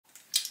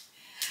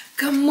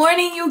Good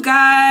morning, you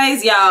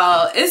guys.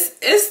 Y'all, it's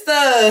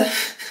the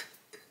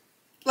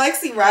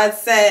Flexi Rod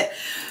set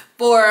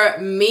for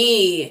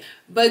me.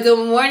 But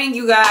good morning,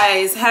 you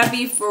guys.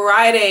 Happy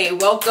Friday.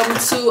 Welcome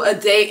to a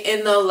day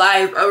in the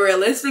life, a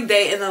realistic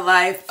day in the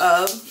life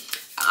of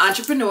an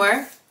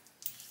entrepreneur.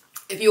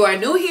 If you are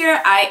new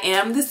here, I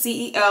am the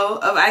CEO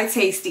of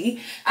iyetasti.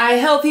 I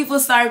help people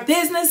start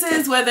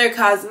businesses, whether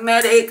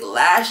cosmetic,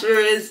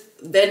 lashes,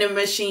 vending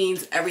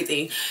machines,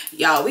 everything.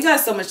 Y'all, we got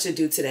so much to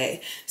do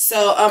today.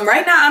 So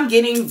right now I'm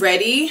getting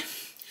ready.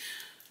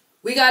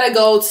 We gotta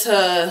go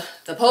to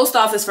the post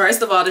office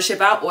first of all to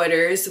ship out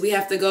orders. We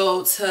have to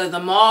go to the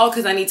mall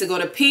because I need to go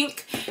to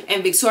Pink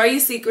and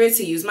Victoria's Secret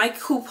to use my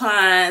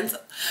coupons.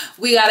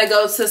 We gotta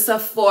go to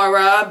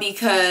Sephora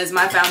because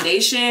my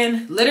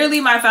foundation, literally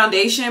my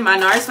foundation, my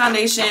NARS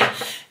foundation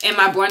and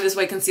my Born This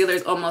Way concealer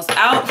is almost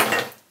out.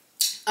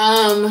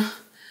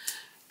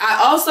 I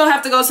also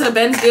have to go to the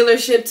Benz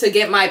dealership to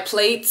get my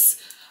plates.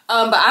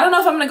 But I don't know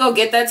if I'm gonna go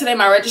get that today,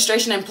 my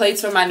registration and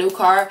plates for my new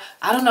car.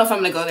 I don't know if I'm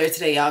gonna go there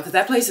today, y'all, because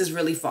that place is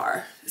really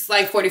far. It's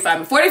like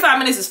 45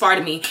 minutes is far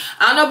to me.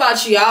 I don't know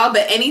about y'all,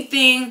 but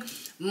anything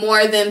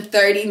more than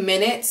 30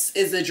 minutes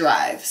is a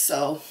drive.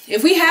 So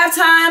if we have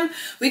time,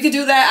 we could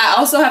do that. I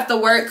also have to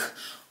work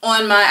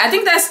on I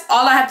think that's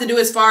all I have to do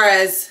as far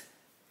as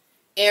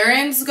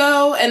errands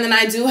go. And then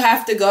I do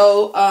have to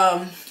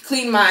go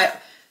clean my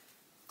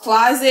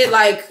closet,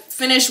 like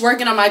finish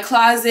working on my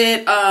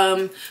closet,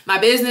 my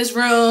business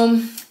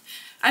room.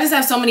 I just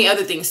have so many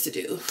other things to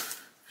do.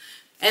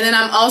 And then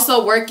I'm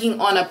also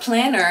working on a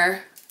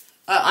planner,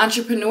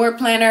 entrepreneur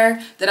planner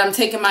that I'm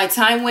taking my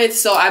time with.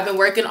 So I've been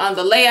working on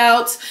the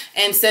layouts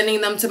and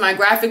sending them to my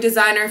graphic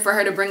designer for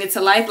her to bring it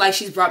to life, like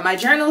she's brought my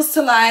journals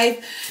to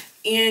life.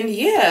 And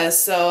yeah,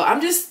 so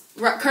I'm just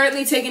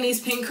currently taking these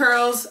pink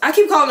curls, I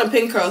keep calling them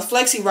pink curls,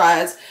 flexi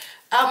rods,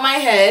 out my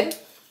head.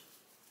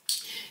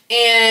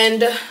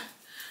 And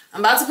I'm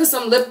about to put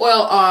some lip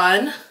oil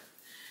on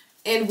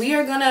and we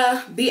are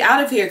gonna be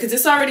out of here because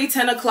it's already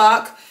 10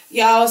 o'clock,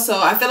 y'all.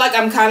 So I feel like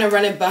I'm kind of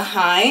running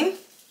behind.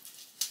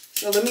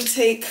 So let me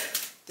take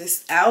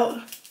this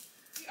out.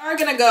 We are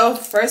gonna go,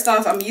 first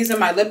off, I'm using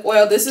my lip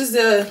oil. This is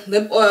the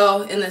lip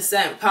oil in the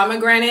scent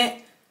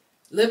pomegranate.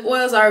 Lip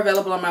oils are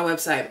available on my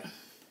website.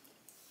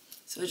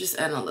 So just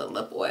add a little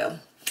lip oil.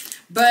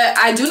 But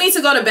I do need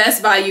to go to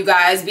Best Buy, you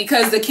guys,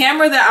 because the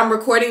camera that I'm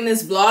recording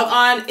this vlog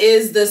on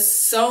is the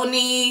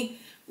Sony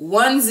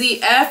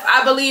 1ZF,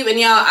 I believe. And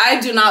y'all, I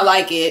do not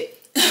like it.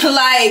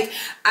 Like,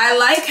 I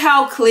like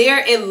how clear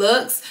it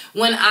looks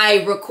when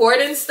I record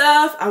and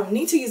stuff. I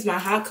need to use my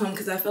hot comb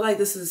because I feel like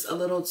this is a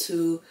little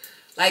too,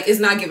 like, it's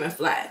not giving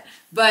flat.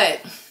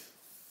 But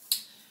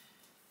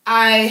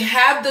I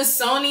have the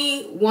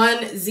Sony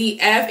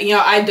 1ZF and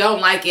y'all, I don't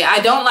like it. I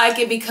don't like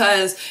it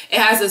because it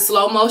has a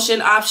slow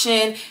motion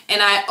option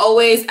and I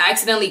always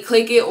accidentally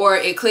click it or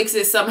it clicks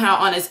it somehow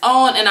on its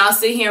own and I'll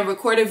sit here and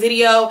record a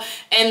video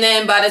and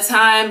then by the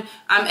time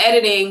I'm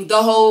editing,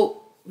 the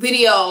whole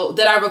video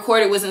that I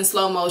recorded was in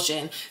slow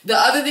motion. The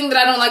other thing that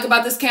I don't like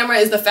about this camera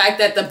is the fact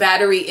that the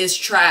battery is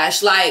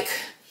trash. Like,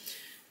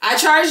 I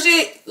charged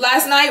it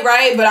last night,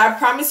 right? But I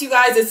promise you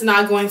guys it's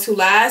not going to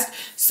last.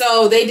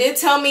 So they did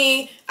tell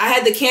me I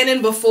had the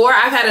Canon before.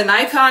 I've had a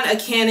Nikon, a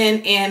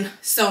Canon, and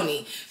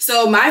Sony.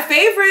 So my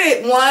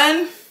favorite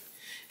one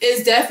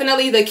is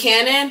definitely the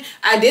Canon.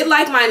 I did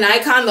like my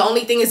Nikon. The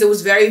only thing is it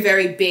was very,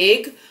 very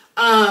big.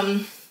 But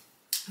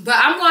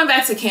I'm going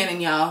back to Canon,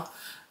 y'all.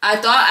 I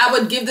thought I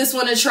would give this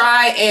one a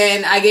try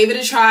and I gave it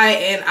a try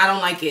and I don't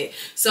like it.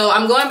 So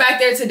I'm going back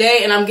there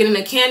today and I'm getting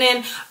a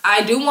Canon.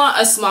 I do want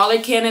a smaller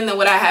Canon than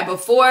what I had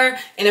before.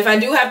 And if I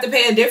do have to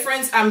pay a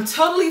difference, I'm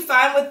totally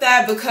fine with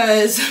that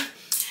because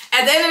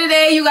at the end of the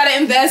day, you got to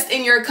invest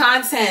in your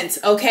content,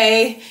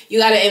 okay? You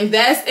got to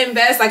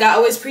invest. Like I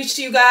always preach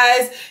to you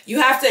guys,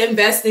 you have to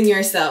invest in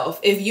yourself.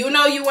 If you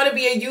know you want to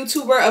be a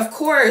YouTuber, of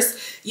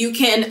course, you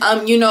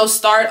can, you know,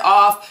 start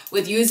off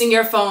with using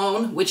your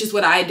phone, which is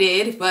what I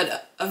did.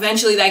 But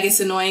eventually that gets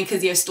annoying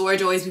because your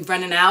storage always be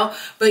running out.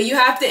 But you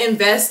have to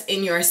invest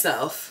in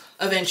yourself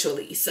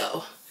eventually,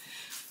 so.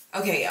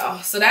 Okay,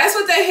 y'all. So that's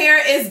what the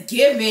hair is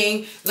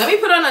giving. Let me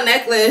put on a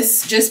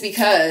necklace just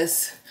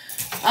because.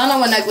 I don't know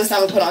what necklace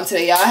I'm gonna put on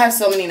today, y'all. I have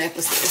so many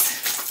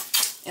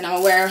necklaces. And I'm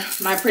gonna wear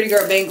my pretty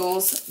girl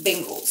bangles.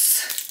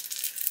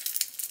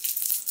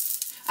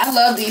 I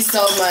love these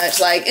so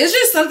much. Like, it's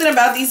just something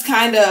about these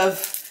kind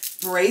of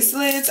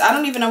bracelets. I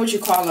don't even know what you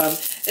call them.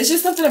 It's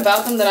just something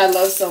about them that I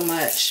love so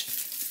much.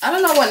 I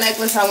don't know what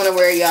necklace I want to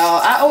wear, y'all.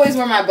 I always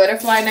wear my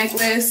butterfly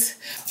necklace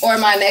or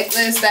my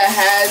necklace that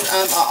has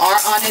an R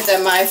on it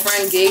that my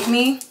friend gave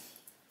me.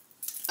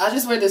 I'll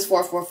just wear this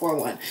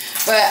 4441.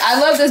 But I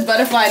love this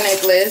butterfly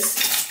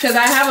necklace because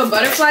I have a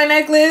butterfly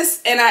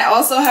necklace and I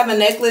also have a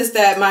necklace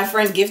that my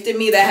friend gifted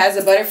me that has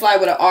a butterfly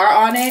with an R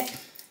on it.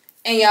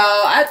 And y'all,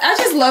 I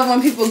just love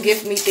when people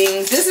gift me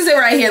things. This is it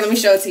right here. Let me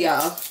show it to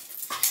y'all.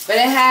 But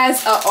it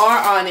has an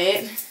R on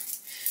it.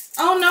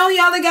 Oh no,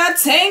 y'all, it got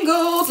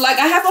tangled. Like,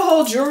 I have a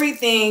whole jewelry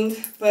thing,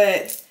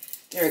 but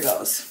there it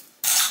goes.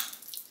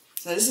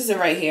 So this is it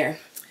right here.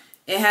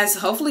 It has,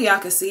 hopefully y'all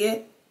can see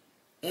it.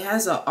 It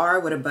has an R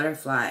with a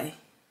butterfly.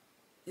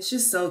 It's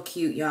just so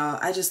cute, y'all.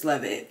 I just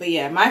love it. But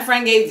yeah, my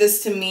friend gave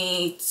this to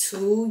me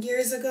 2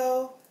 years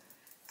ago,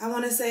 I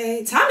want to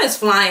say. Time is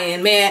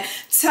flying, man.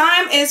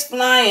 Time is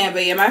flying.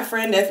 But yeah, my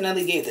friend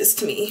definitely gave this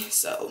to me.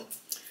 So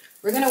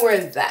we're going to wear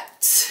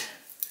that.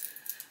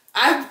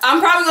 I'm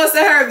probably going to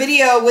send her a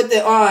video with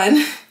it on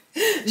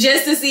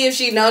just to see if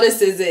she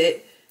notices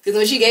it. Because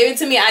when she gave it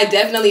to me, I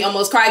definitely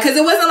almost cried. Because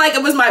it wasn't like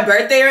it was my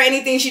birthday or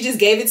anything. She just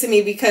gave it to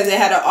me because it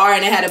had an R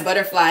and it had a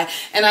butterfly.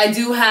 And I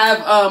do have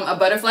a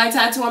butterfly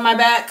tattoo on my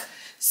back.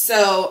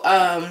 So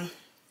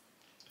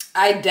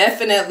I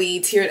definitely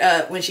teared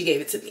up when she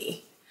gave it to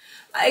me.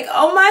 Like,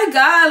 oh my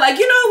God. Like,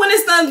 you know, when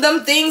it's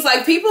them things,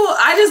 like people,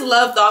 I just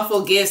love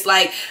thoughtful gifts.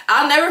 Like,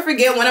 I'll never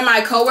forget one of my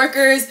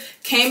coworkers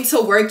came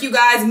to work, you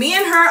guys. Me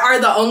and her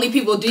are the only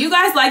people. Do you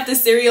guys like the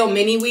cereal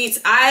mini wheats?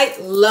 I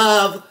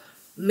love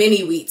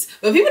mini wheats,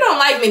 but people don't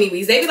like mini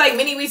wheats. They be like,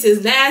 mini wheats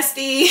is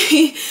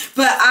nasty.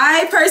 But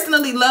I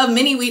personally love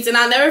mini wheats. And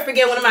I'll never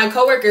forget one of my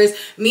coworkers,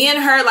 me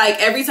and her,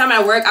 like every time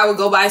I work, I would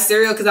go buy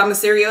cereal because I'm a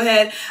cereal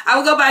head. I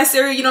would go buy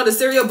cereal, you know, the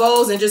cereal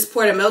bowls, and just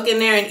pour the milk in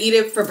there and eat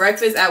it for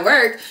breakfast at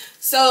work.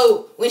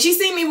 So when she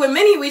seen me with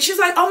mini wheats, she's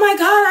like, oh my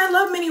God, I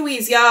love mini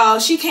wheats, y'all.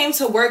 She came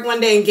to work one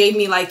day and gave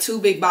me like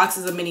 2 big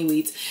boxes of mini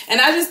wheats.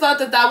 And I just thought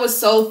that that was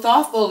so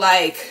thoughtful.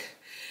 Like,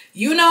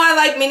 you know, I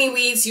like mini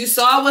wheats. You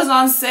saw it was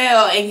on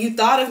sale and you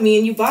thought of me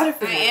and you bought it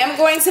for me. I am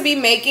going to be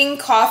making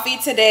coffee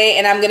today,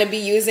 and I'm going to be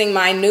using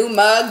my new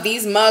mug.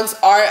 These mugs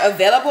are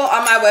available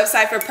on my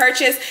website for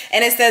purchase,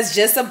 and it says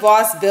Just a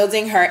Boss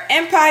Building Her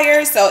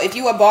Empire. So if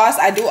you a boss,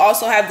 I do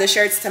also have the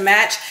shirts to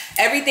match.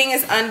 Everything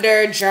is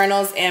under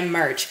journals and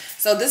merch.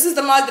 So this is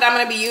the mug that I'm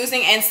going to be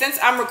using. And since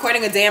I'm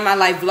recording a day in my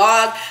life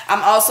vlog,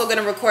 I'm also going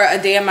to record a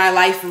day in my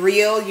life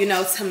reel, you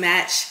know, to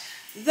match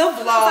the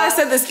vlog. I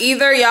said this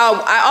either,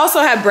 y'all. I also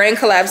have brand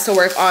collabs to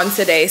work on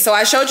today. So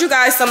I showed you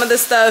guys some of the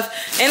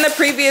stuff in the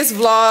previous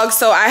vlog.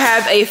 So I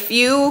have a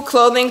few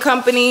clothing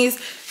companies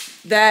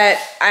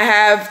that I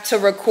have to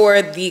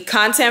record the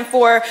content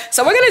for.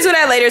 So we're gonna do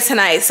that later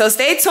tonight. So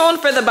stay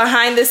tuned for the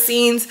behind the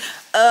scenes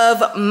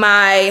of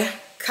my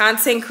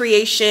content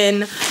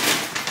creation,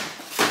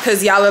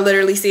 because y'all are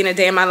literally seeing a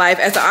day in my life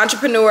as an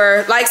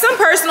entrepreneur. Like some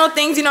personal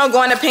things, you know,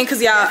 going to Pink,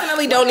 because y'all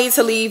definitely don't need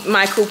to leave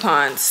my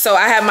coupons. So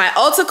I have my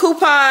Ulta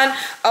coupon.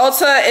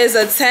 Ulta is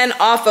a 10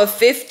 off of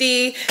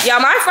 50. Y'all,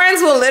 my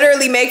friends will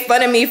literally make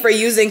fun of me for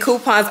using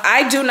coupons.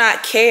 I do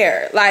not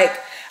care. Like,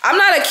 I'm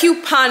not a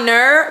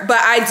couponer, but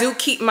I do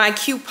keep my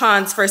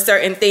coupons for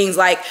certain things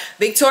like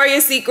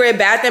Victoria's Secret,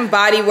 Bath and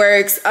Body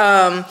Works,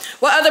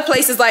 what other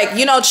places, like,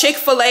 you know,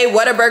 Chick-fil-A,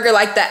 Whataburger,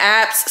 like the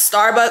apps,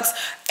 Starbucks,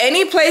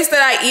 any place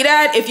that I eat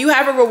at. If you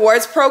have a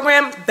rewards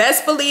program,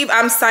 best believe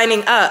I'm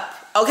signing up.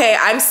 Okay,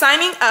 I'm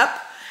signing up.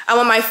 I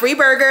want my free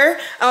burger.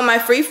 I want my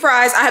free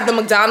fries. I have the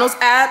McDonald's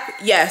app.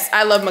 Yes,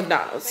 I love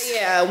McDonald's. But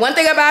yeah, one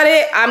thing about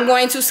it, I'm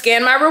going to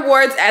scan my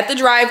rewards at the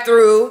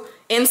drive-thru.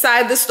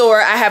 Inside the store,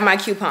 I have my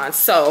coupons.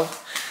 So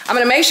I'm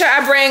gonna make sure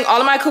I bring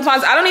all of my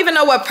coupons. I don't even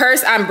know what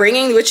purse I'm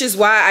bringing, which is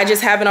why I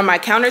just have it on my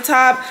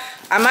countertop.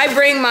 I might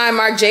bring my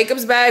Marc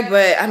Jacobs bag,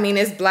 but I mean,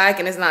 it's black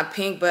and it's not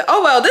pink, but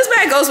oh well, this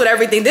bag goes with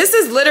everything. This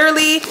is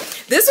literally,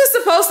 this was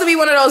supposed to be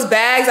one of those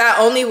bags I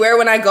only wear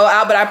when I go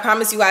out, but I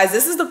promise you guys,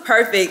 this is the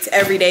perfect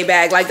everyday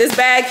bag. Like, this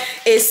bag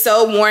is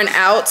so worn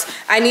out.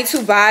 I need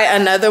to buy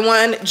another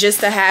one just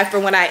to have for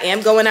when I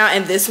am going out,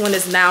 and this one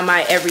is now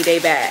my everyday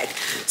bag.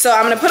 So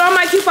I'm gonna put all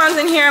my coupons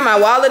in here. My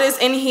wallet is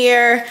in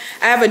here.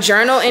 I have a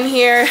journal in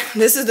here.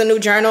 This is the new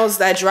journals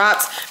that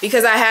dropped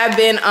because I have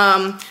been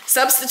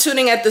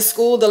substituting at the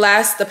school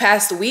the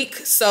past week.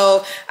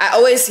 So I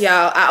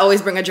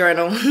always bring a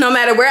journal no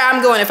matter where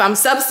I'm going. If I'm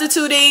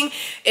substituting,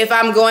 if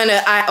I'm going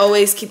to, I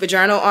always keep a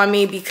journal on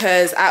me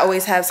because I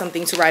always have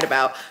something to write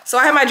about. So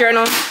I have my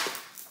journal.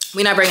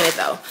 We're not bringing it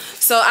though.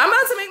 So I'm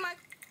about to make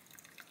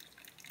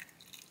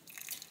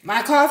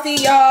my coffee,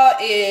 y'all,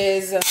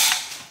 is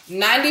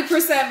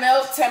 90%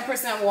 milk,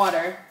 10%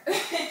 water.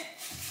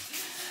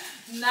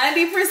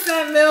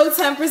 90% milk,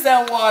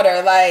 10%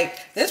 water.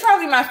 Like, this is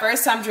probably my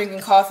first time drinking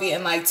coffee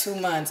in like 2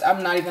 months.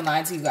 I'm not even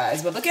lying to you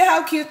guys. But look at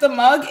how cute the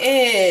mug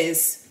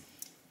is.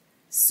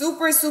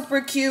 Super, super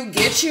cute.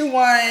 Get you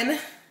one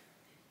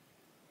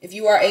if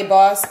you are a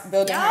boss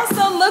building. Y'all,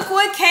 so look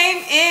what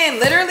came in.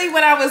 Literally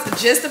when I was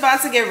just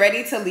about to get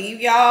ready to leave,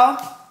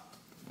 y'all,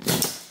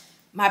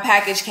 my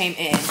package came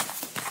in.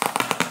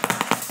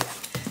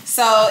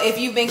 So if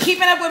you've been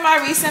keeping up with my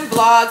recent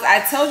vlogs,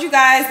 I told you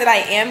guys that I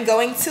am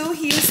going to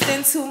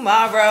Houston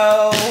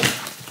tomorrow.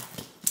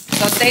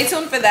 So stay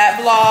tuned for that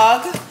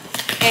vlog.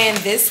 And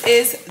this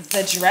is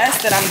the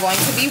dress that I'm going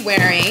to be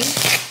wearing.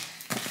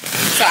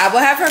 So I will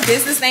have her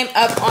business name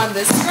up on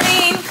the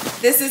screen.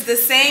 This is the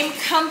same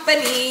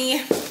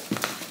company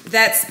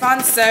that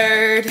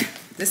sponsored,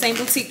 the same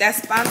boutique that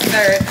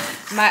sponsored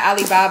my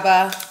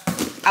Alibaba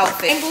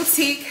outfit. Same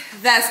boutique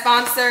that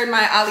sponsored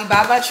my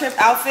Alibaba trip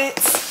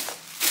outfits.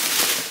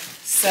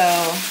 So,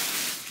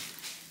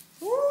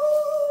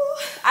 ooh,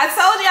 I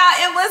told y'all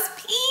it was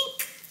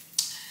pink.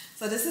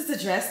 So this is the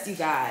dress, you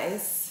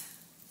guys.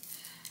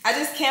 I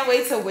just can't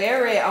wait to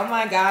wear it. Oh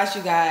my gosh,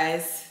 you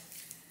guys.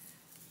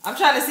 I'm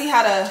trying to see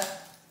how to,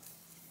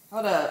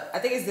 hold up. I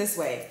think it's this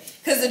way.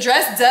 Because the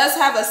dress does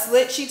have a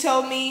slit, she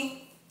told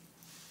me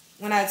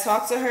when I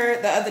talked to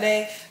her the other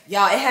day.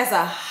 Y'all, it has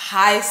a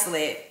high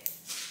slit.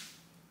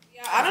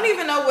 I don't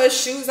even know what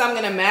shoes I'm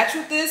gonna match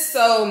with this,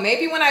 so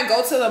maybe when I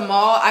go to the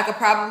mall I could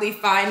probably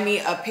find me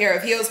a pair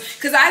of heels,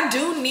 because I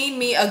do need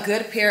me a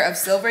good pair of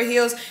silver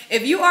heels.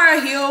 If you are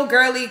a heel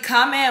girly,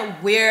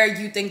 comment where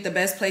you think the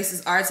best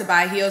places are to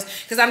buy heels,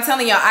 because I'm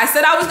telling y'all, I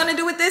said I was gonna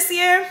do it this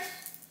year,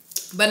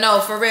 but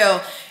no, for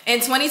real, in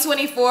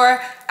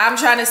 2024 I'm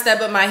trying to step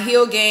up my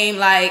heel game.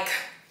 Like,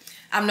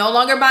 I'm no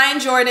longer buying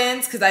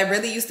Jordans, because I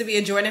really used to be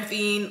a Jordan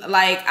fiend.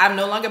 Like, I'm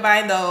no longer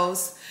buying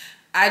those.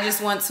 I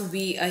just want to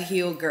be a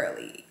heel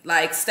girly,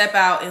 like step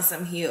out in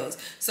some heels.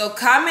 So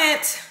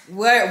comment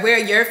where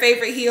your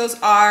favorite heels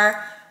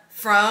are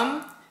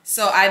from,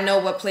 so I know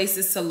what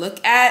places to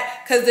look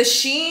at. Cause the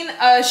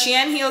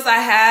Shein heels I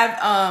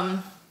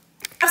have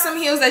some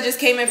heels that just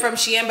came in from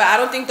Shein, but I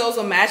don't think those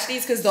will match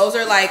these, cause those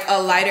are like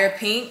a lighter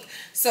pink.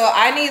 So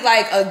I need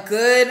like a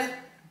good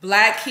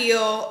black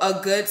heel, a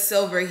good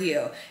silver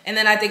heel, and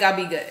then I think I'll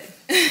be good.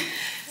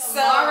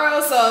 Tomorrow,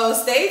 so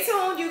stay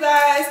tuned, you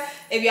guys.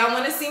 If y'all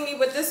want to see me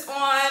with this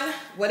on,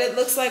 what it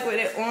looks like with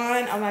it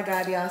on, oh my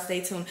God, y'all,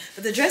 stay tuned.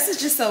 But the dress is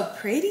just so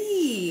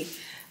pretty.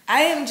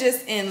 I am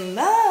just in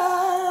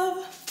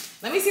love.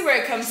 Let me see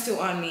where it comes to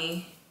on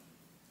me.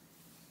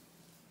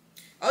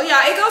 Oh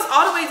yeah, it goes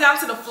all the way down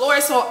to the floor.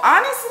 So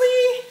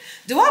honestly,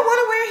 do I want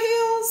to wear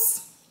heels?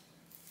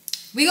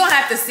 We gonna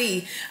have to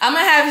see. I'm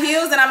gonna have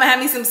heels and I'm gonna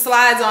have me some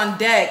slides on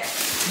deck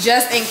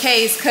just in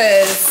case,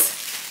 cause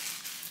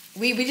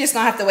we just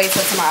gonna have to wait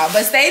till tomorrow.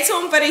 But stay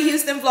tuned for the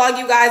Houston vlog,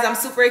 you guys. I'm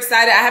super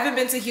excited. I haven't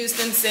been to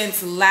Houston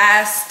since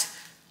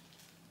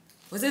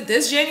was it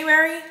this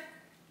January?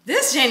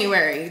 This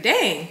January,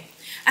 dang.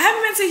 I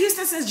haven't been to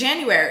Houston since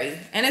January,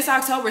 and it's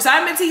October. So I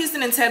haven't been to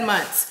Houston in 10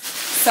 months.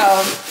 So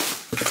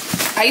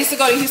I used to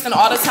go to Houston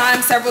all the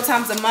time, several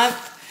times a month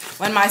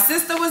when my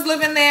sister was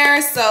living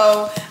there.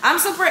 So I'm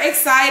super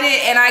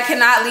excited, and I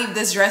cannot leave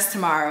this dress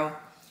tomorrow.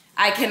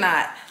 I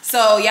cannot.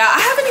 So yeah, I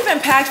haven't even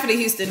packed for the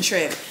Houston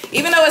trip.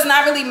 Even though it's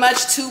not really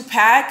much to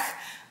pack,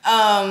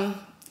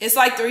 it's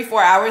like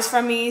 3-4 hours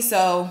from me.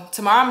 So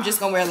tomorrow I'm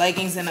just gonna wear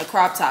leggings and a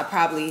crop top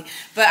probably.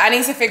 But I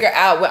need to figure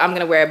out what I'm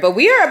gonna wear. But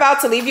we are about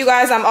to leave, you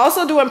guys. I'm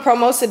also doing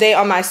promos today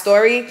on my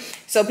story.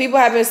 So people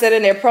have been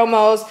sending their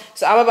promos.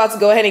 So I'm about to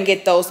go ahead and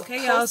get those.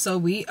 Okay, y'all, so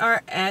we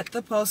are at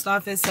the post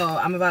office. So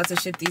I'm about to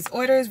ship these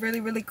orders really,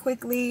 really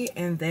quickly.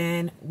 And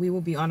then we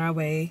will be on our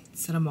way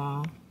to the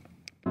mall.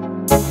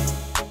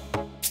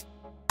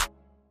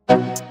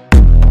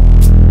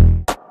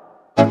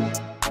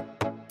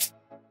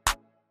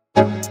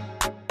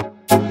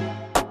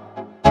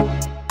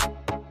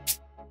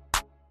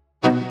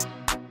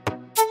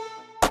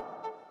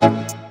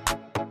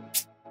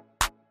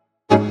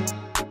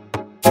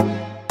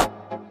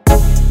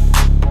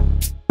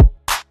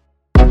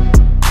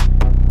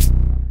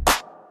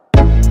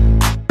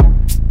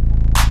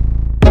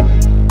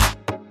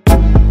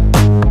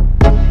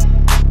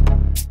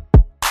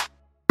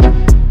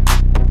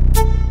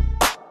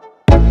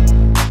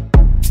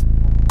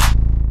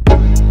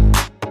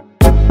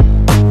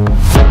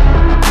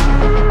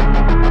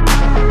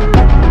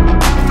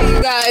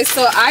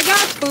 So I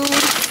got food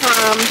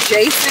from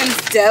Jason's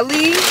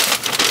Deli.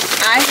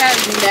 I have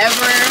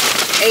never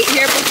ate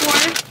here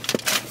before.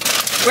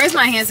 Where's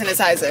my hand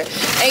sanitizer?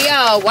 Hey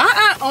y'all, why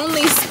I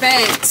only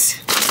spent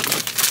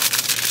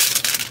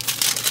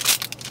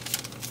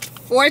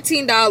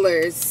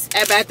 $14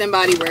 at Bath and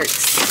Body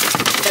Works.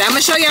 But I'm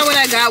gonna show y'all what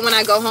I got when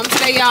I go home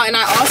today, y'all. And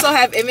I also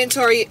have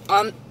inventory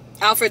out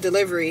for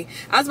delivery.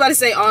 I was about to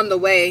say on the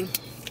way.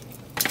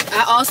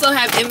 I also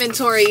have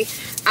inventory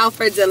out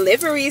for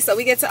delivery, so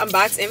we get to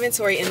unbox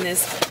inventory in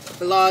this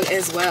vlog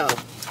as well.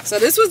 So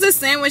this was the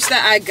sandwich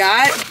that I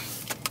got.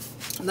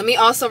 Let me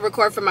also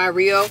record for my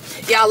reel.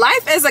 Y'all,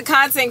 life as a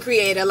content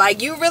creator,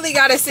 like, you really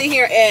gotta sit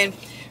here and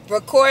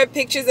record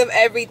pictures of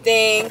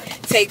everything,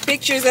 take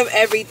pictures of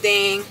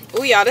everything.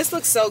 Oh y'all, this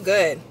looks so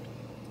good.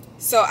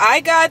 So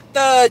I got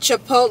the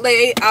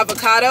Chipotle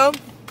avocado.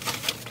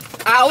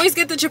 I always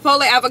get the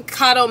Chipotle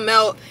avocado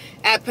melt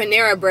at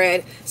Panera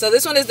Bread. So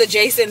this one is the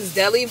Jason's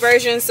Deli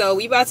version. So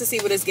we about to see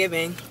what it's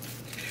giving.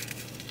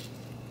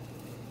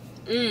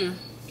 Y'all,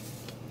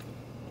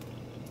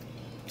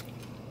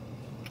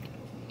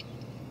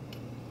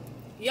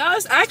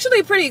 it's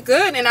actually pretty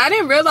good. And I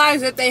didn't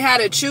realize that they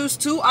had a choose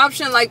to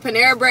option like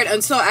Panera Bread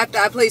until after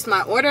I placed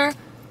my order.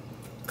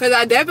 Because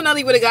I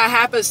definitely would have got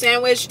half a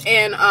sandwich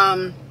and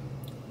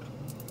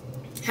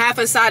half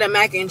a side of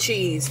mac and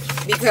cheese.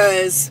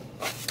 Because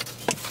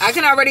I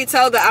can already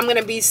tell that I'm going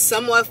to be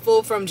somewhat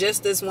full from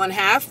just this one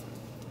half.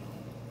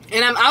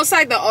 And I'm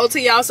outside the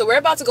Ulta, y'all. So we're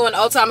about to go in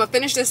Ulta. I'm going to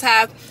finish this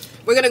half.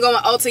 We're going to go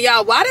in Ulta,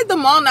 y'all. Why did the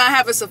mall not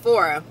have a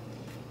Sephora?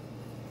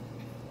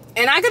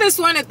 And I could have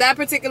sworn that that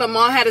particular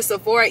mall had a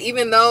Sephora,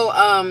 even though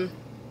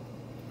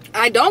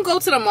I don't go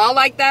to the mall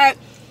like that.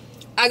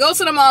 I go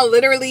to the mall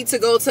literally to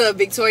go to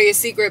Victoria's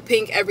Secret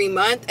Pink every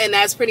month, and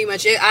that's pretty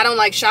much it. I don't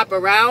like shop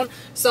around,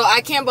 so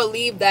I can't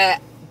believe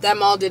that that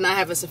mall did not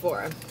have a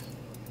Sephora,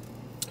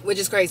 which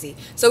is crazy.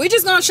 So we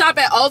just gonna shop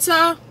at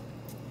Ulta,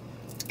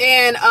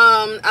 and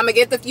I'm gonna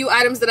get the few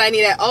items that I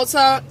need at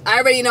Ulta. I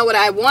already know what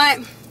I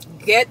want,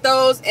 get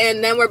those,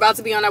 and then we're about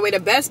to be on our way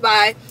to Best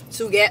Buy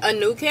to get a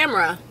new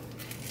camera.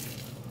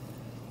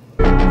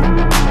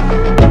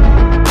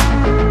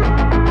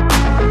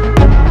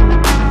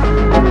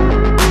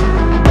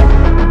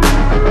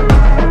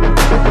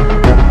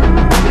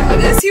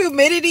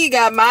 Humidity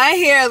got my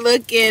hair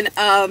looking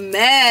a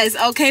mess.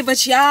 Okay,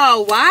 but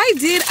y'all, why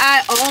did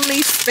I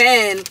only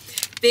spend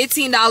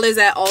 $15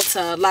 at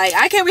Ulta? Like,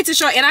 I can't wait to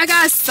show it. And I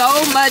got so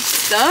much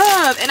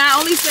stuff, and I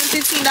only spent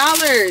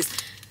 $15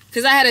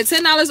 because I had a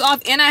 $10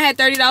 off and I had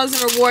 $30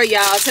 in reward,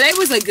 y'all. Today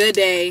was a good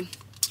day.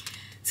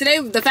 Today,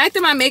 the fact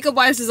that my makeup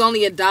wipes is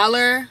only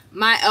 $1,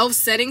 my e.l.f.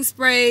 setting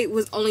spray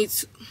was only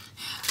 $2.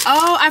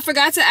 Oh, I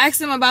forgot to ask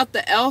them about the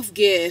e.l.f.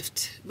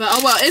 gift. But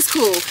oh well, it's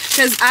cool.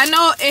 Because I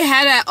know it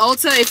had at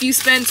Ulta, if you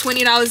spend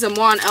 $20 or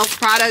more on e.l.f.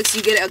 products,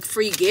 you get a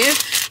free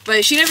gift.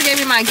 But she never gave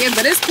me my gift.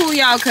 But it's cool,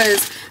 y'all,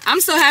 because I'm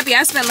so happy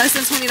I spent less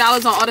than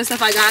 $20 on all the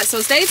stuff I got.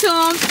 So stay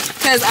tuned,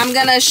 because I'm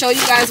going to show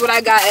you guys what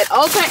I got at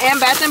Ulta and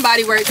Bath &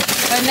 Body Works.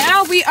 But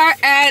now we are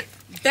at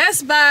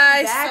Best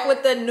Buy. Back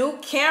with the new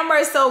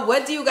camera. So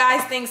what do you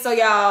guys think? So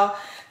y'all,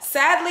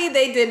 sadly,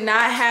 they did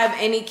not have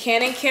any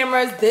Canon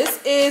cameras.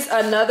 This is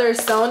another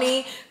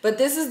Sony, but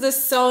this is the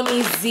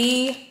Sony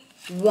ZV-1.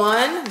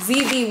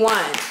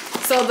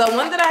 So the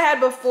one that I had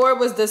before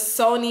was the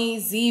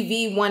Sony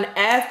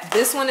ZV-1F.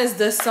 This one is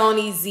the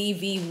Sony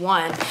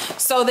ZV-1.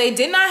 So they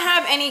did not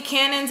have any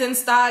Canons in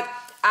stock.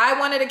 I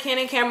wanted a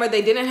Canon camera.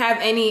 They didn't have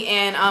any,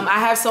 and I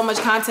have so much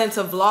content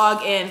to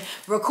vlog and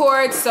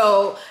record,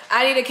 so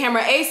I need a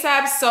camera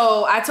ASAP.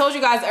 So I told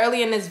you guys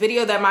earlier in this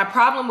video that my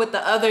problem with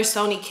the other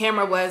Sony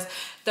camera was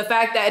the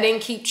fact that it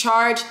didn't keep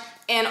charge,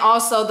 and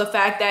also the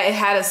fact that it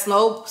had a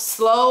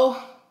slow-mo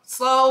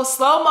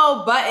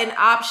button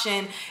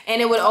option,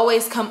 and it would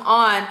always come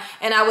on,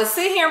 and I would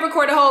sit here and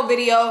record the whole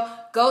video,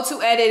 go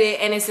to edit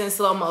it, and it's in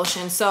slow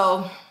motion.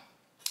 So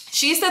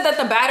she said that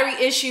the battery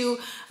issue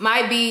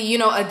might be, you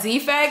know, a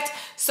defect.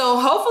 So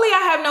hopefully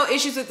I have no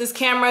issues with this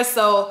camera,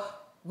 so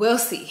we'll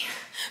see.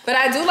 But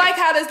I do like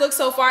how this looks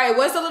so far. It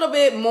was a little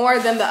bit more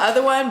than the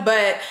other one,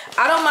 but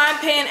I don't mind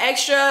paying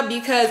extra,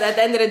 because at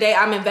the end of the day,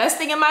 I'm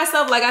investing in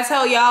myself. Like I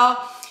tell y'all,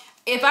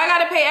 if I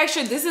gotta pay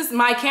extra,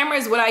 my camera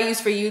is what I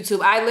use for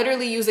YouTube. I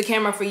literally use a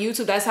camera for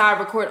YouTube. That's how I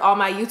record all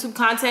my YouTube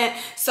content.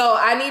 So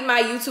I need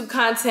my YouTube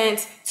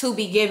content to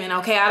be given,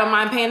 okay? I don't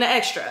mind paying the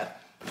extra.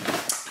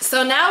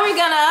 So now we're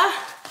gonna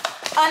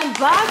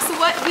unbox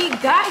what we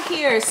got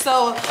here.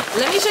 So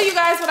let me show you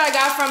guys what I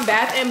got from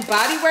Bath &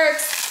 Body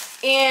Works,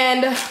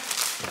 and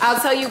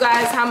I'll tell you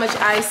guys how much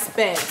I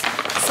spent.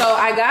 So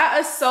I got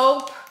a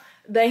soap,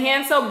 the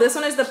hand soap. This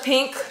one is the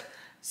Pink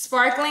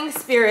Sparkling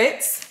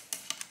Spirits.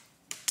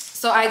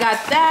 So I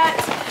got that,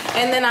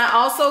 and then I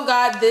also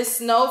got this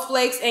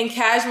Snowflakes and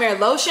Cashmere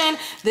Lotion.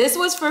 This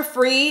was for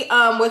free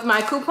with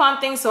my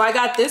coupon thing, so I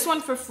got this one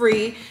for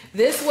free.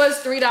 This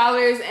was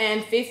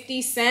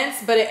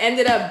 $3.50, but it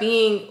ended up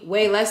being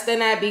way less than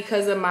that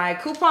because of my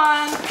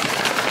coupon.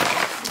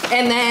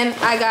 And then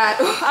I got,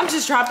 I'm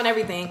just dropping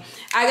everything.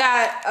 I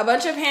got a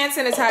bunch of hand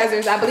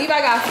sanitizers. I believe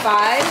I got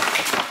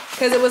 5.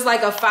 Because it was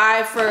like a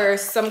 5 for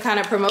some kind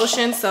of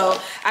promotion. So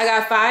I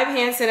got 5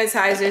 hand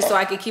sanitizers so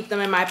I could keep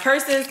them in my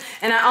purses.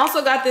 And I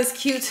also got this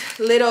cute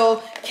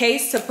little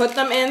case to put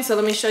them in. So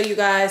let me show you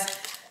guys.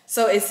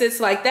 So it sits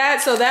like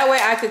that. So that way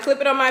I could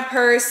clip it on my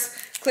purse,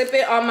 clip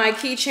it on my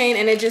keychain,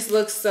 and it just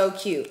looks so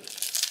cute.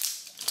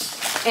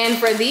 And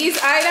for these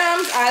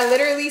items, I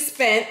literally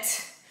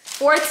spent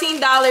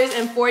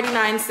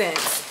 $14.49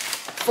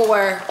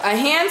 for a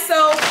hand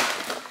soap,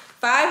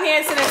 5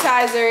 hand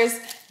sanitizers,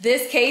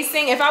 this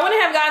casing. If I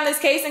wouldn't have gotten this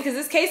casing, because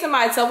this casing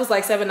by itself was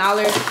like $7,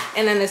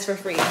 and then this for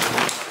free.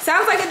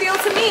 Sounds like a deal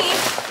to me.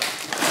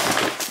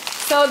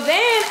 So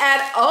then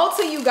at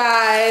Ulta, you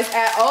guys,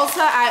 at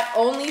Ulta, I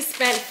only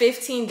spent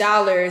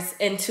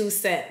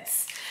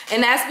 $15.02.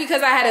 And that's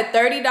because I had a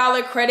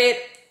 $30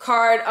 credit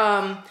card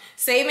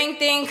saving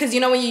thing, because you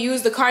know when you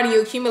use the card and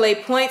you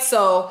accumulate points.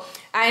 So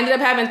I ended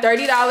up having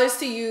 $30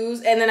 to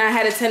use, and then I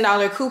had a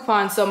 $10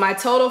 coupon. So my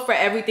total for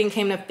everything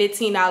came to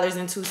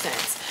 $15.02.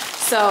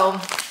 So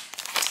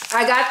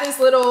I got this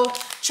little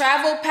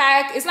travel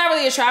pack. It's not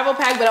really a travel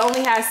pack, but it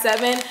only has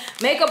 7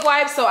 makeup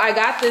wipes. So I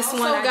got this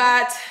one. I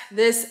got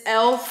this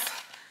e.l.f.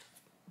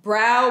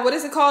 brow, what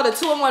is it called? A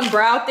 2-in-1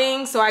 brow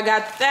thing. So I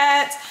got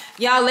that.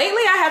 Y'all,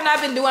 lately I have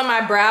not been doing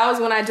my brows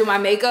when I do my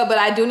makeup, but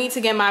I do need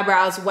to get my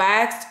brows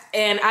waxed.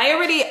 And I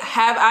already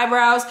have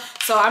eyebrows,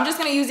 so I'm just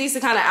gonna use these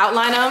to kind of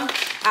outline them.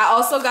 I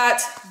also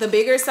got the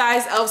bigger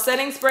size e.l.f.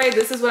 setting spray.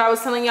 This is what I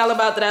was telling y'all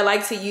about that I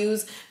like to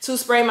use to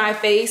spray my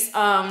face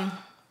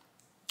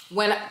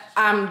when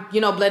I'm,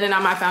 you know, blending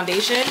out my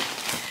foundation.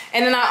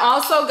 And then I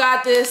also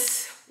got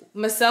this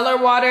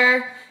micellar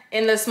water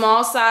in the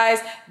small size.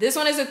 This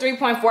one is a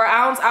 3.4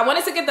 ounce. I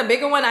wanted to get the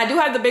bigger one. I do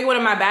have the big one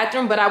in my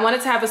bathroom, but I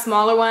wanted to have a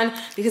smaller one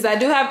because I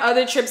do have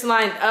other trips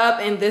lined up,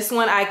 and this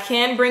one I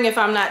can bring if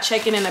I'm not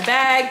checking in a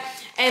bag.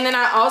 And then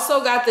I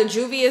also got the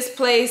Juvia's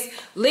Place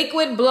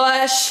liquid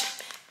blush.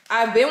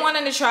 I've been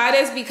wanting to try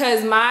this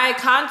because my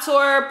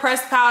contour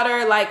pressed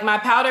powder, like my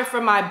powder for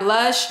my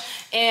blush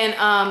and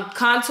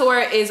contour,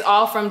 is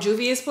all from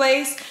Juvia's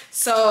Place.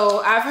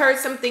 So I've heard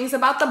some things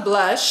about the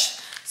blush,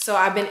 so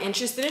I've been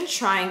interested in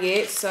trying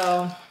it.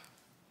 So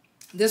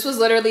this was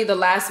literally the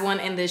last one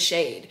in this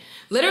shade.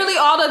 Literally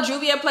all the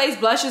Juvia's Place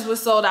blushes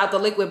was sold out, the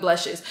liquid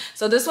blushes.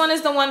 So this one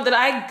is the one that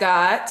I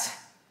got.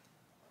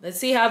 Let's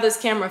see how this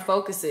camera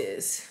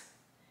focuses.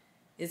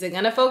 Is it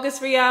gonna focus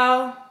for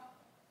y'all?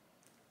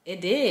 It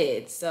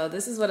did. So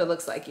this is what it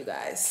looks like, you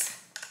guys.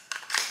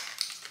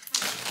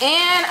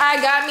 And I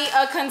got me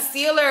a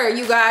concealer,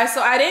 you guys.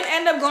 So I didn't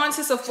end up going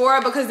to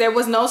Sephora because there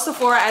was no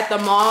Sephora at the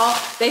mall.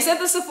 They said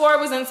the Sephora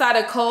was inside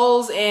of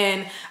Kohl's,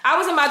 and I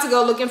wasn't about to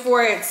go looking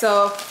for it.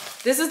 So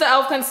this is the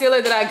e.l.f.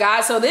 concealer that I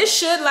got. So this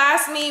should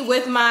last me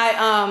with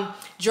my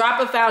drop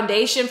of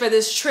foundation for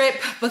this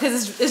trip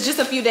because it's just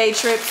a few day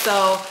trip.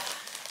 So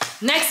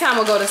next time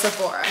we'll go to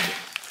Sephora.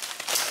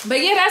 But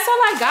yeah, that's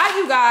all I got,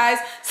 you guys.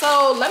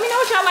 So let me know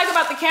what y'all like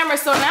about the camera.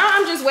 So now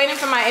I'm just waiting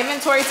for my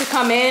inventory to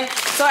come in.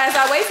 So as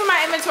I wait for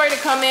my inventory to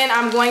come in,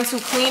 I'm going to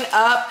clean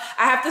up.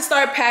 I have to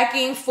start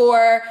packing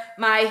for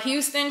my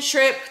Houston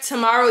trip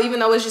tomorrow, even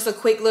though it's just a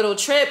quick little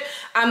trip.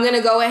 I'm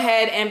gonna go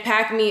ahead and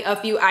pack me a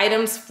few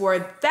items for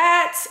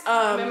that.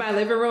 In my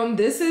living room,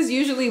 this is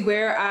usually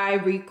where I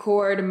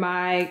record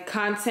my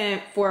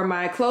content for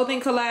my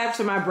clothing collabs,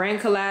 or my brand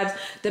collabs,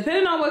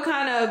 depending on what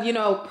kind of, you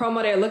know,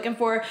 promo they're looking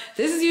for.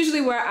 This is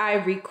usually where I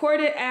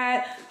record it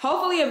at.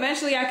 Hopefully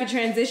eventually I could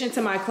transition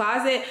to my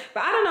closet,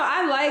 but I don't know,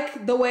 I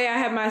like the way I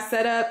have my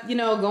setup, you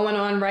know, going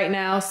on right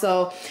now.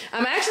 So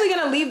I'm actually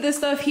gonna leave this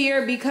stuff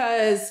here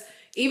because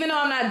even though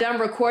I'm not done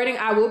recording,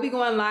 I will be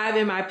going live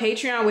in my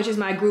Patreon, which is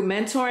my group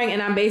mentoring,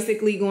 and I'm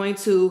basically going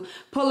to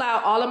pull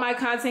out all of my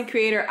content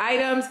creator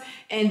items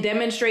and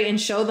demonstrate and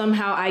show them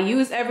how I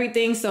use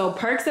everything. So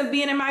perks of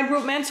being in my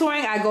group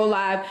mentoring, I go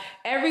live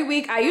every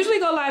week. I usually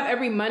go live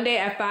every Monday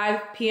at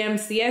 5 p.m.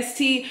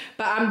 CST,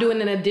 but I'm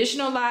doing an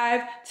additional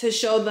live to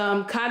show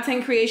them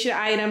content creation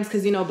items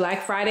because, you know,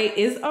 Black Friday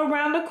is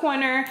around the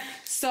corner.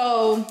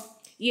 So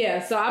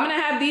yeah, so I'm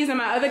gonna have these and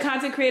my other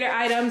content creator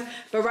items,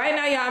 but right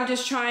now, y'all, I'm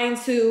just trying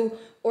to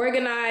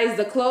organize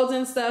the clothes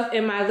and stuff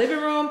in my living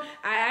room.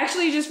 I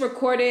actually just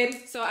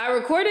recorded, so I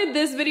recorded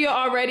this video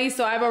already,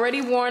 so I've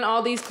already worn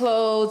all these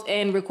clothes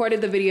and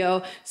recorded the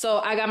video. So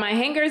I got my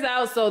hangers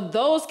out, so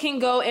those can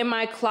go in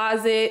my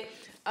closet.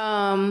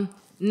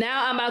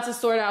 Now I'm about to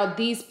sort out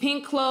these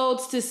pink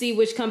clothes to see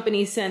which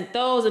company sent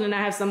those, and then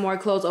I have some more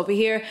clothes over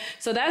here.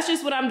 So that's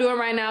just what I'm doing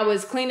right now,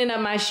 is cleaning up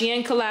my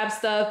Shein collab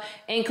stuff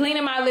and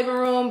cleaning my living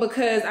room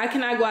because I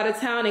cannot go out of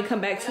town and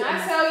come back to it.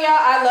 I tell y'all,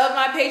 I love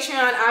my Patreon.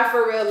 I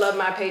for real love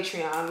my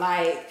Patreon.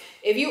 Like,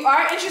 if you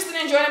are interested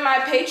in joining my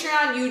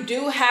Patreon, you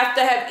do have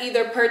to have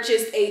either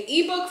purchased a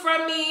ebook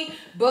from me,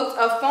 booked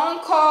a phone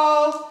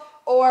call,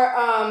 or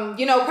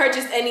you know,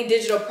 purchase any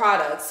digital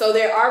products. So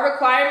there are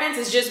requirements.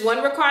 It's just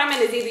one requirement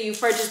is either you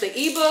purchase the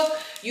ebook,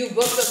 you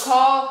book the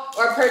call,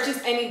 or purchase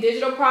any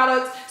digital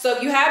products. So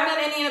if you have done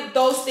any of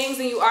those things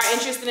and you are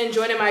interested in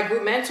joining my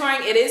group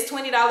mentoring, it is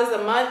 $20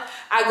 a month.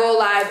 I go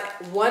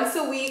live once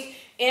a week,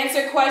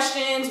 answer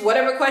questions,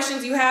 whatever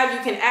questions you have,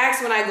 you can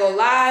ask when I go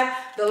live.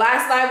 The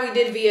last live we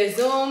did via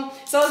Zoom.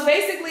 So it's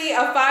basically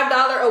a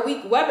 $5 a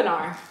week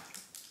webinar,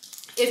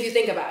 if you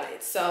think about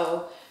it.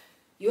 So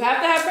you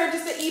have to have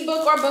purchased the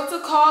ebook or booked a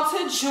call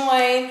to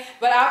join,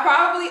 but I'll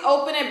probably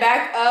open it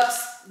back up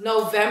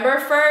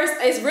November 1st.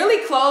 It's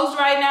really closed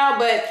right now,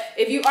 but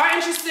if you are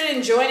interested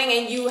in joining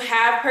and you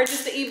have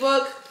purchased the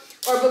ebook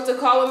or booked a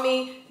call with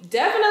me,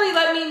 definitely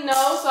let me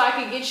know so I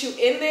can get you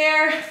in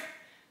there.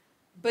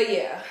 But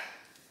yeah,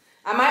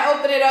 I might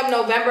open it up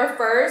November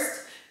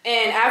 1st,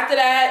 and after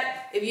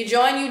that, if you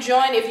join, you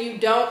join. If you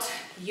don't,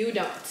 you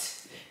don't.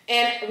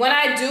 And when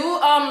I do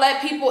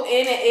let people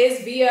in, it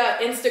is via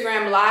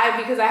Instagram Live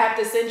because I have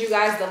to send you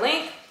guys the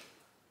link.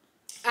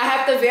 I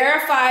have to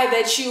verify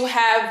that you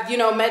have, you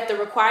know, met the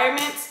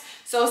requirements.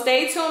 So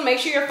stay tuned. Make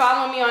sure you're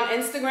following me on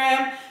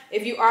Instagram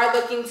if you are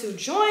looking to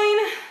join,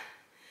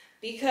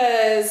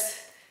 because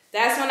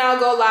that's when I'll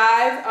go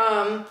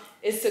live.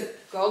 Is to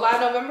go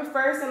live November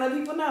 1st and let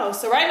people know.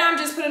 So right now I'm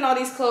just putting all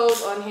these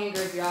clothes on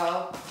hangers,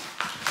 y'all.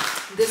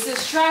 This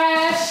is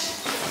trash.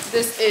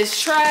 This is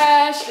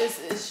trash. This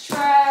is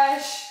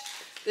trash.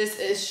 This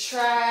is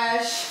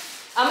trash.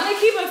 I'm gonna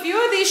keep a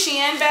few of these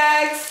Shein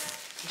bags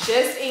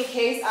just in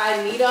case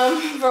I need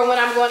them for when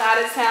I'm going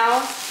out of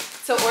town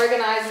to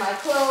organize my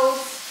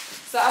clothes.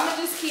 So I'm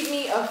gonna just keep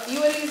me a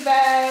few of these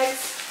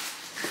bags,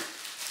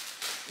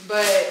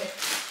 but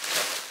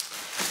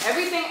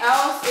everything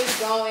else is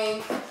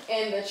going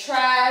in the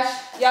trash.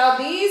 Y'all,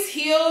 these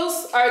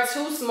heels are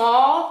too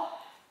small.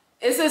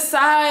 It's a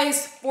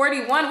size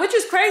 41, which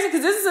is crazy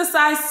because this is a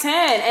size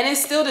 10 and it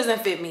still doesn't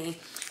fit me.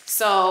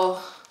 So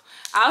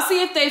I'll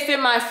see if they fit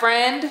my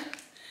friend.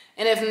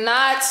 And if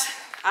not,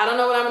 I don't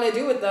know what I'm gonna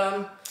do with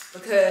them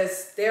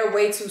because they're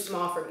way too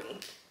small for me.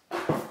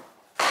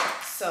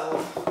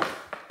 So,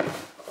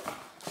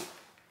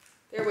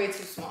 they're way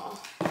too small.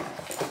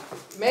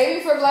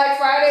 Maybe for Black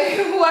Friday,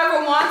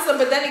 whoever wants them.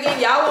 But then again,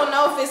 y'all won't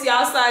know if it's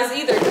y'all size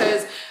either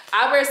because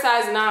I wear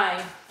size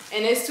 9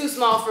 and it's too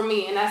small for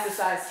me and that's a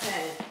size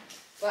 10.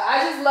 But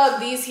I just love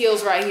these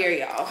heels right here,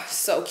 y'all.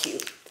 So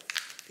cute.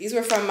 These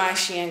were from my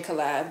Shein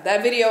collab.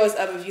 That video is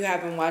up if you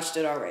haven't watched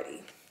it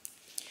already.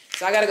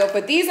 So I gotta go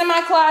put these in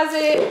my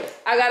closet.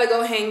 I gotta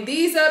go hang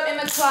these up in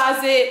the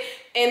closet.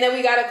 And then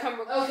we gotta come.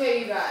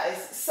 Okay, you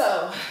guys.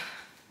 So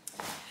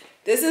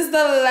this is the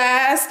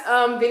last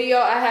video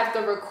I have to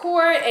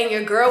record. And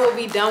your girl will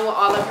be done with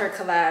all of her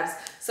collabs.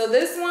 So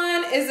this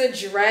one is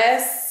a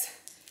dress.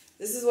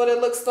 This is what it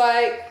looks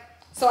like.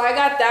 So I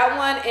got that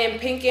one in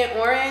pink and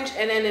orange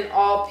and then in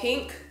all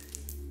pink.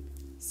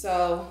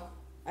 So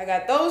I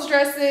got those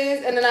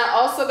dresses. And then I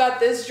also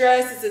got this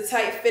dress. It's a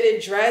tight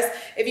fitted dress.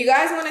 If you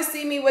guys want to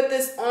see me with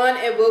this on,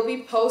 it will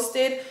be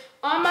posted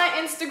on my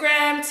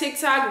Instagram,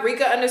 TikTok,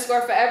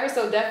 Rika_forever.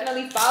 So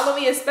definitely follow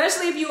me,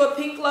 especially if you're a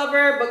pink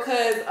lover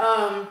because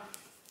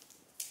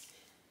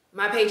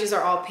my pages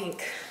are all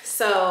pink.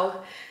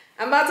 So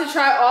I'm about to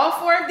try all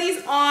 4 of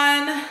these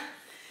on.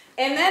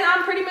 And then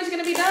I'm pretty much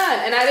gonna be done.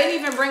 And I didn't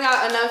even bring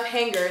out enough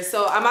hangers.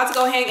 So I'm about to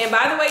go hang. And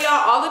by the way,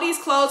 y'all, all of these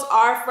clothes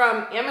are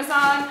from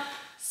Amazon.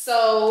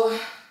 So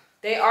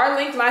they are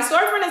linked. My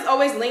storefront is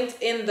always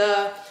linked in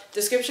the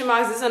description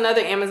box. This is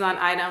another Amazon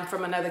item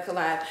from another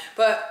collab.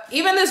 But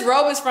even this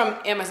robe is from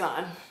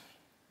Amazon.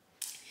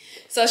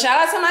 So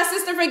shout out to my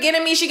sister for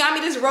getting me. She got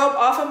me this robe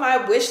off of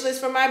my wish list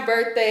for my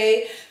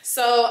birthday.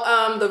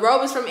 So the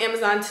robe is from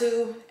Amazon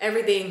too.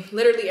 Everything,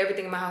 literally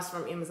everything in my house is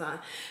from Amazon.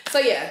 So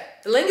yeah,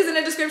 the link is in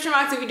the description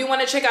box if you do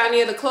want to check out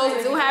any of the clothes.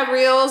 I do have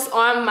reels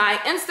on my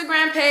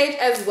Instagram page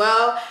as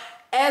well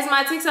as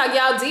my TikTok.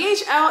 Y'all,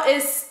 DHL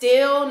is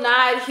still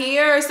not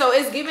here. So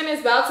it's giving,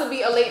 it's about to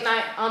be a late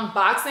night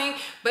unboxing.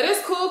 But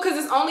it's cool because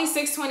it's only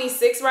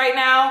 6:26 right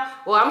now.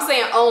 Well, I'm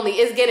saying only,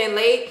 it's getting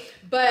late.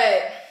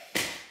 But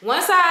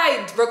once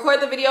I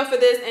record the video for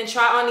this and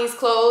try on these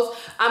clothes,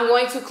 I'm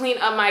going to clean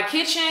up my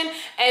kitchen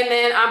and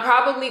then I'm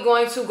probably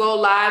going to go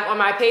live on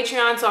my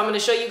Patreon. So I'm going to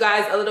show you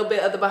guys a little bit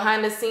of the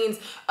behind the scenes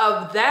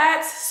of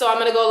that. So I'm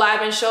going to go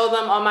live and show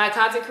them all my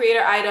content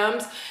creator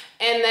items.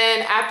 And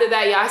then after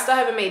that, y'all, I still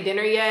haven't made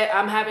dinner yet.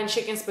 I'm having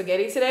chicken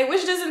spaghetti today,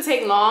 which doesn't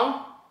take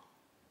long.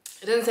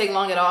 It doesn't take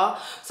long at all.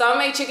 So I'm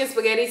gonna make chicken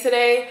spaghetti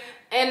today.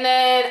 And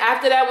then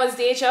after that, once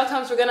DHL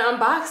comes, we're gonna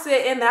unbox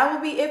it and that will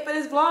be it for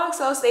this vlog,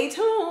 so stay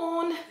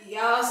tuned.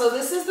 Y'all, so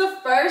this is the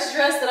first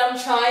dress that I'm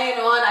trying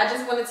on. I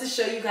just wanted to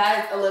show you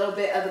guys a little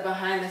bit of the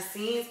behind the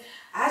scenes.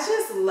 I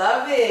just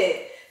love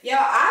it. Y'all,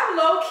 I've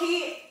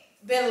low-key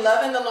been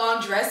loving the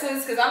long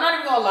dresses because I'm not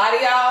even gonna lie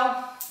to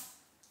y'all.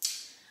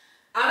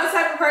 I'm the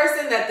type of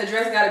person that the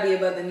dress gotta be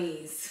above the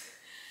knees.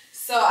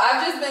 So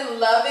I've just been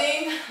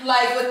loving,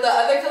 like with the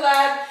other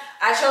collab,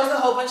 I chose a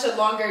whole bunch of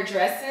longer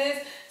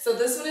dresses. So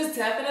this one is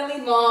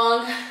definitely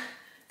long,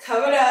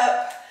 covered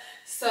up.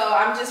 So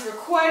I'm just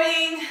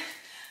recording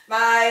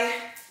my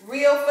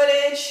reel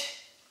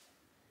footage.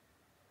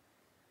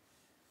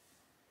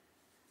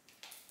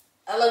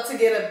 I love to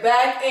get a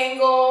back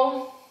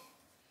angle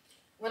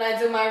when I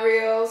do my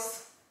reels.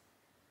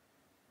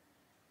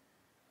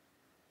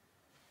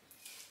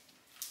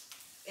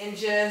 And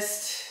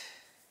just,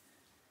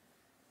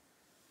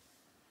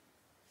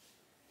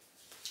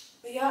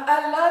 but y'all,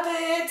 I love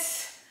it.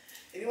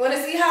 If you want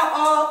to see how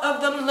all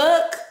of them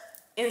look,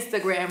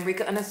 Instagram,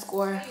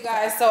 Rika_. You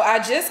guys, so I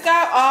just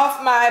got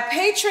off my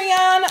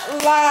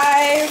Patreon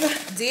live.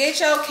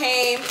 DHL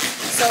came.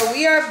 So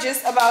we are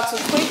just about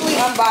to quickly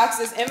unbox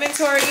this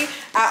inventory.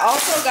 I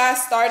also got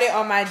started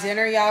on my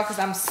dinner, y'all, because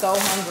I'm so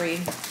hungry.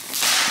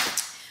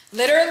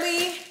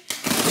 Literally,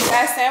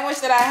 that sandwich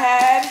that I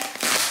had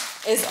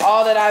is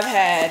all that I've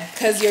had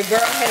because your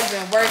girl has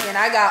been working.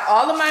 I got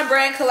all of my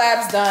brand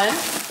collabs done.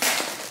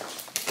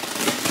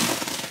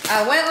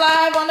 I went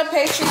live on the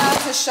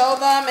Patreon to show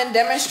them and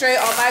demonstrate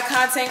all my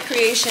content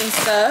creation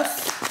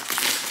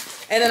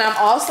stuff. And then I'm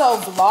also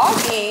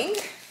vlogging.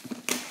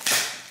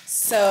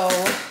 So,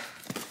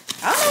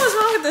 I don't know what's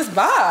wrong with this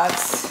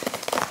box.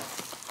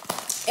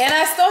 And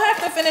I still have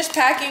to finish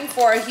packing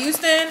for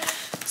Houston.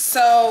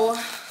 So,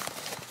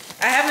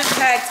 I haven't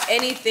packed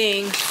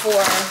anything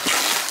for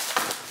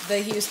the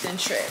Houston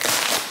trip.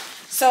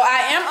 So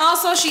I am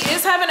also, she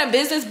is having a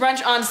business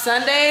brunch on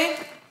Sunday.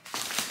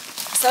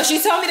 So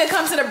she told me to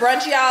come to the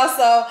brunch, y'all.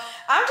 So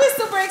I'm just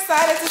super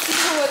excited to see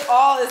who it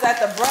all is at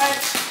the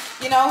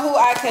brunch. You know, who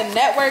I can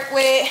network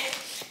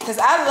with. Because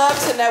I love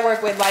to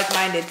network with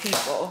like-minded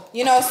people.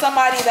 You know,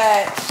 somebody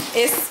that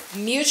is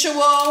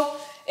mutual.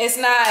 It's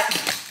not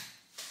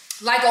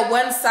like a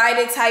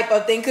one-sided type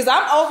of thing. Because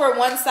I'm over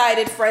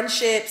one-sided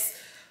friendships.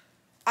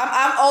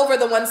 I'm over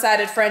the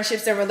one-sided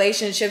friendships and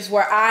relationships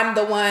where I'm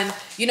the one,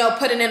 you know,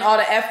 putting in all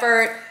the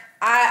effort.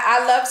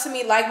 I love to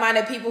meet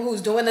like-minded people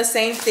who's doing the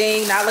same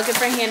thing, not looking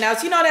for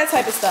handouts, you know, that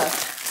type of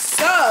stuff.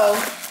 So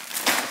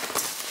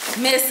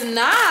Miss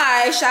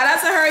Nye, shout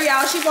out to her,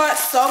 y'all. She bought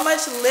so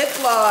much lip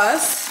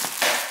gloss.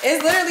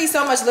 It's literally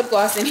so much lip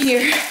gloss in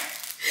here.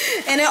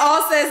 And it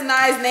all says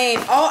Nye's name.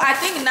 Oh, I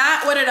think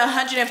Nye ordered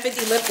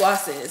 150 lip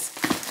glosses.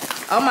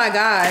 Oh my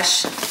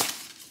gosh.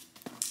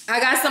 I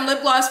got some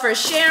lip gloss for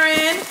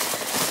Sharon.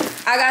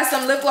 I got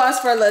some lip gloss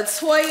for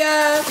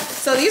Latoya.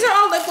 So these are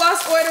all lip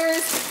gloss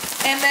orders.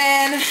 And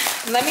then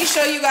let me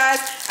show you guys.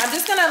 I'm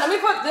just gonna, let me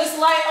put this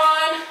light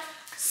on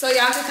so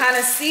y'all can kind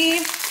of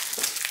see.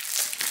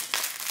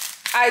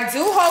 I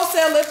do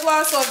wholesale lip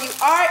gloss, so if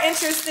you are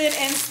interested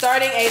in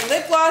starting a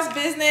lip gloss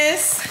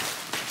business,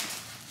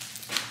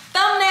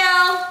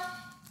 thumbnail.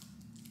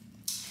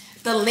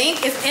 The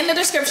link is in the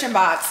description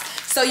box.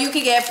 So you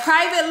can get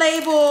private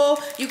label,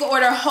 you can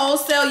order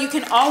wholesale, you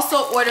can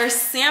also order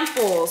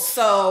samples.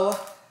 So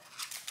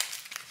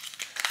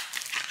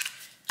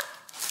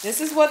this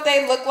is what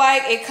they look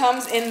like. It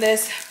comes in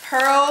this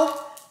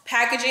pearl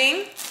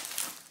packaging.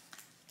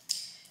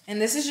 And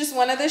this is just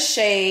one of the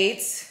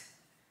shades.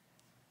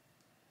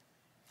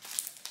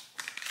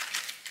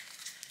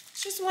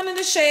 It's just one of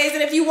the shades.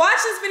 And if you watch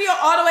this video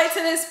all the way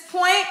to this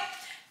point,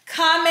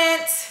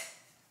 comment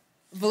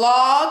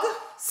vlog,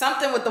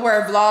 something with the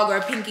word vlog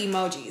or pink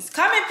emojis.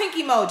 Comment pink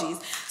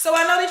emojis. So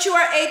I know that you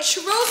are a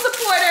true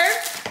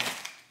supporter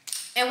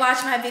and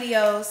watch my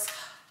videos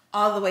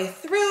all the way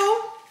through.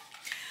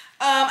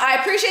 I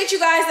appreciate you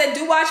guys that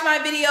do watch my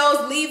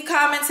videos. Leave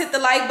comments, hit the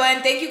like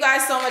button. Thank you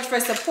guys so much for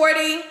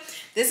supporting.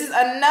 This is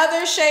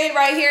another shade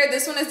right here.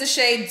 This one is the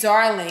shade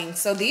Darling.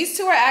 So these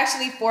two are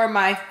actually for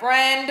my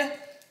friend.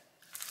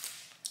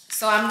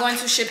 So I'm going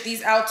to ship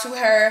these out to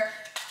her.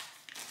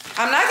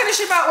 I'm not going to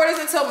ship out orders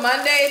until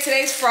Monday.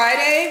 Today's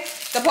Friday.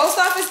 The post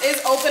office is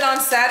open on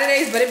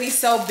Saturdays, but it'd be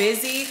so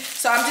busy.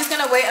 So I'm just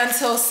going to wait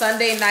until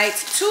Sunday night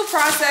to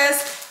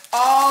process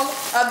all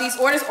of these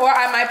orders, or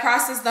I might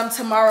process them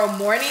tomorrow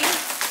morning.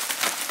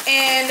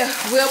 And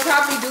we'll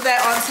probably do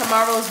that on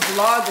tomorrow's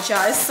vlog. But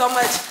y'all, it's so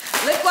much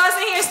lip gloss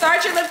in here.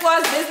 Start your lip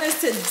gloss business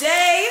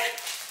today.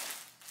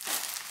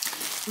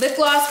 Lip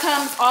gloss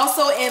comes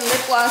also in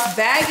lip gloss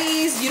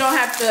baggies. You don't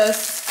have to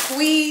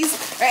squeeze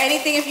or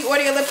anything if you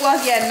order your lip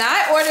gloss. Yeah,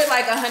 Nye ordered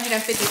like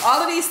 150.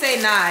 All of these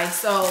say Nye.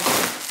 So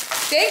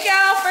thank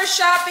y'all for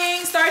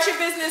shopping. Start your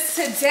business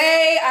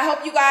today. I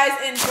hope you guys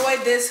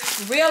enjoyed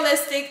this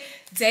realistic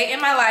day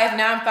in my life.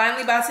 Now I'm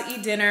finally about to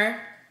eat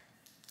dinner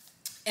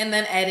and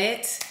then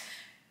edit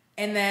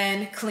and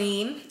then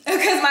clean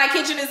because my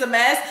kitchen is a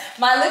mess.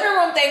 My living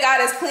room, thank God,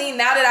 is clean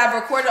now that I've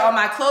recorded all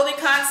my clothing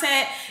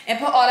content and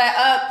put all that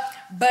up.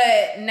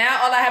 But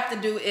now all I have to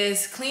do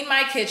is clean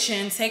my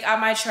kitchen, take out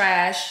my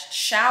trash,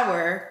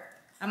 shower.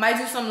 I might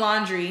do some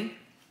laundry.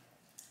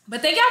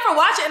 But thank y'all for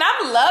watching. And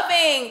I'm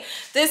loving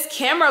this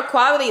camera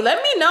quality.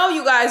 Let me know,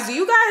 you guys. Do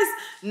you guys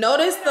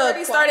notice the... I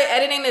already started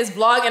editing this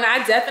vlog and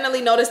I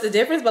definitely noticed the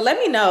difference. But let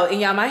me know. And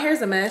yeah, my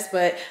hair's a mess,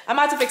 but I'm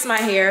about to fix my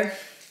hair.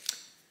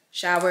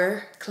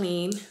 Shower,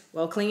 clean.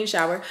 Well, clean,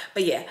 shower.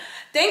 But yeah,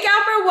 thank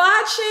y'all for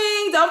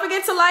watching. Don't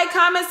forget to like,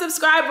 comment,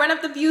 subscribe, run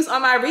up the views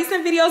on my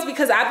recent videos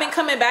because I've been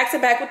coming back to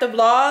back with the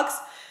vlogs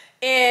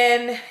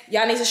and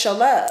y'all need to show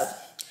love.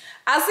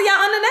 I'll see y'all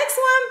on the next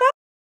one. Bye.